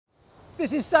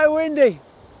This is so windy.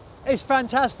 It's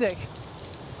fantastic.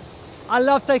 I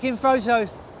love taking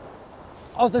photos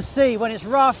of the sea when it's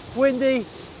rough, windy.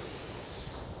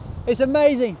 It's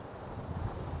amazing.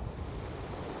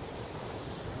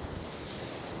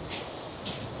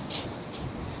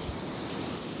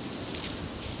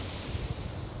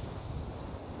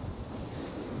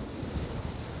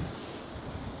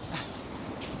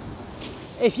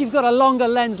 If you've got a longer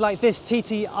lens like this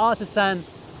TTArtisan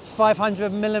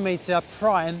 500mm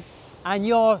prime and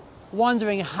you're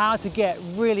wondering how to get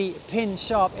really pin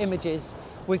sharp images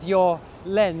with your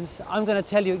lens, I'm going to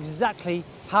tell you exactly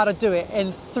how to do it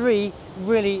in 3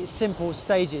 really simple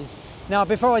stages. Now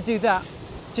before I do that,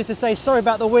 just to say sorry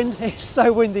about the wind. It's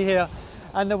so windy here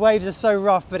and the waves are so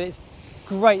rough, but it's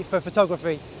great for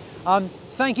photography.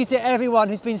 Thank you to everyone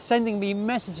who's been sending me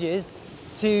messages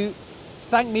to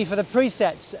thank me for the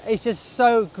presets. It's just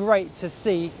so great to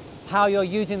see how you're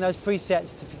using those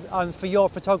presets for your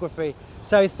photography.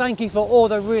 So thank you for all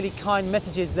the really kind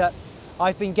messages that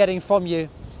I've been getting from you.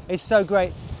 It's so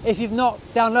great. If you've not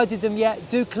downloaded them yet,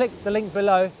 do click the link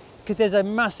below because there's a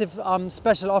massive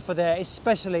special offer there,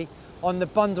 especially on the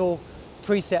bundle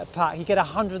preset pack. You get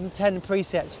 110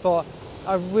 presets for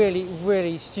a really,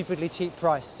 really stupidly cheap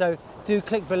price. So do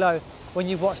click below when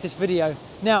you watch this video.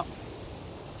 Now,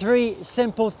 3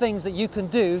 simple things that you can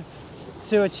do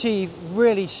to achieve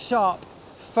really sharp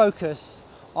focus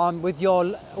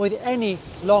with any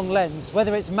long lens,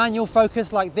 whether it's manual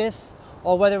focus like this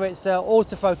or whether it's an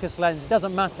autofocus lens, it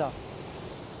doesn't matter.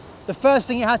 The first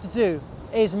thing you have to do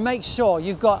is make sure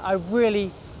you've got a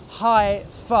really high,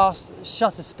 fast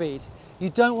shutter speed. You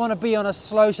don't want to be on a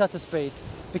slow shutter speed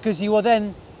because you will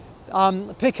then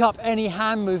pick up any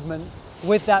hand movement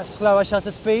with that slower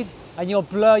shutter speed and you'll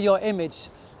blur your image,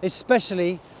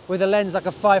 especially with a lens like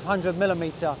a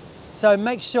 500mm. So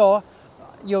make sure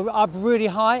you're up really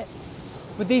high.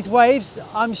 With these waves,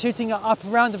 I'm shooting up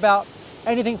around about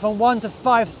anything from 1 to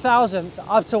 5,000th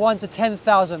up to 1 to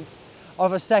 10,000th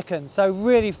of a second. So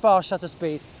really fast shutter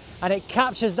speed. And it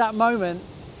captures that moment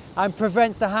and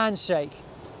prevents the handshake.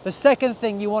 The second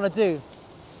thing you want to do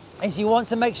is you want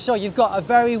to make sure you've got a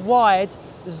very wide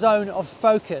zone of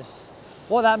focus.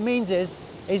 What that means is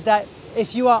that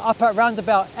if you are up at around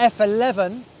about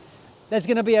f11, there's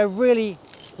going to be a really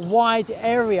wide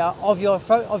area of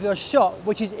your shot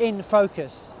which is in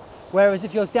focus. Whereas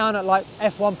if you're down at like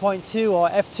f1.2 or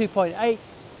f2.8,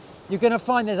 you're going to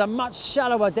find there's a much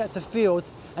shallower depth of field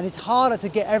and it's harder to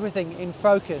get everything in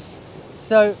focus.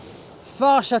 So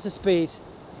fast shutter speed,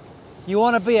 you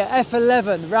want to be at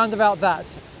f11, round about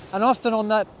that. And often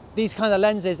on these kind of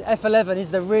lenses, f11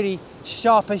 is the really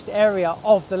sharpest area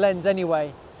of the lens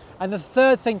anyway. And the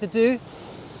third thing to do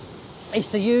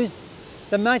is to use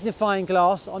the magnifying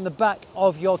glass on the back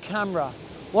of your camera.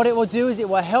 What it will do is it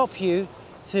will help you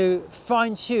to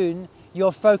fine-tune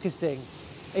your focusing,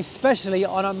 especially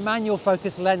on a manual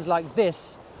focus lens like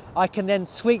this. I can then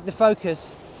tweak the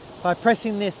focus by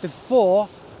pressing this before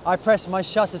I press my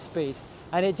shutter speed.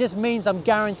 And it just means I'm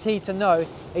guaranteed to know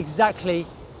exactly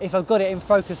if I've got it in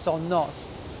focus or not.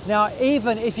 Now,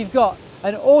 even if you've got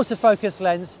an autofocus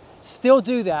lens, still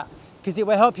do that because it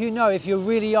will help you know if you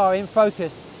really are in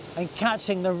focus and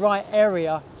catching the right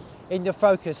area in your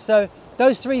focus. So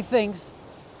those 3 things,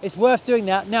 it's worth doing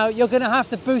that. Now you're going to have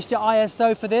to boost your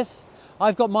ISO for this.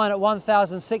 I've got mine at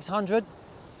 1600.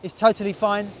 It's totally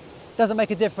fine. Doesn't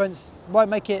make a difference. Won't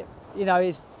make it, you know,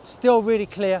 it's still really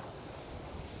clear.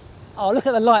 Oh, look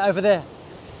at the light over there.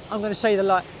 I'm going to show you the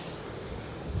light.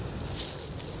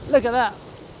 Look at that.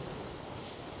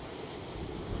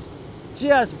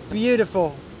 Just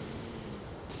beautiful.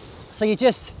 So you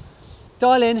just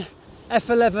dial in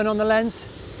f11 on the lens.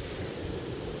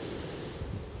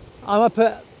 I'm up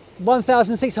at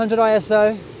 1600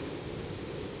 ISO.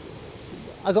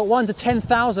 I got 1 to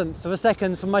 10,000th of a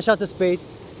second for my shutter speed.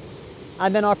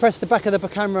 And then I press the back of the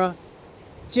camera,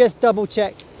 just double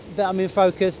check that I'm in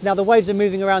focus. Now the waves are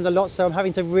moving around a lot, so I'm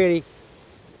having to really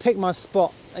pick my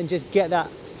spot and just get that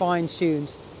fine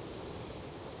tuned.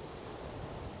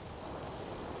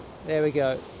 There we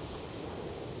go.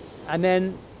 And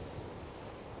then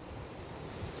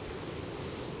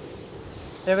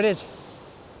there it is.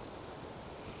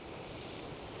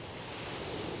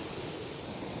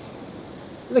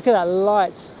 Look at that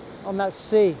light on that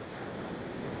sea.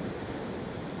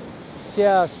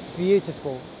 Just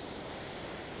beautiful.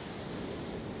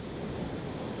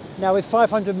 Now with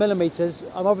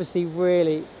 500mm, I'm obviously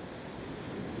really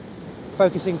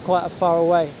focusing quite far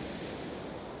away.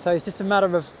 So it's just a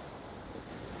matter of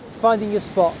finding your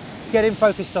spot, getting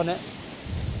focused on it,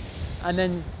 and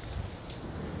then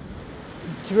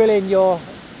drilling your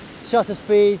shutter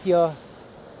speed, your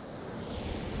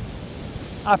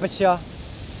aperture,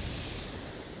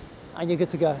 and you're good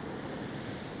to go.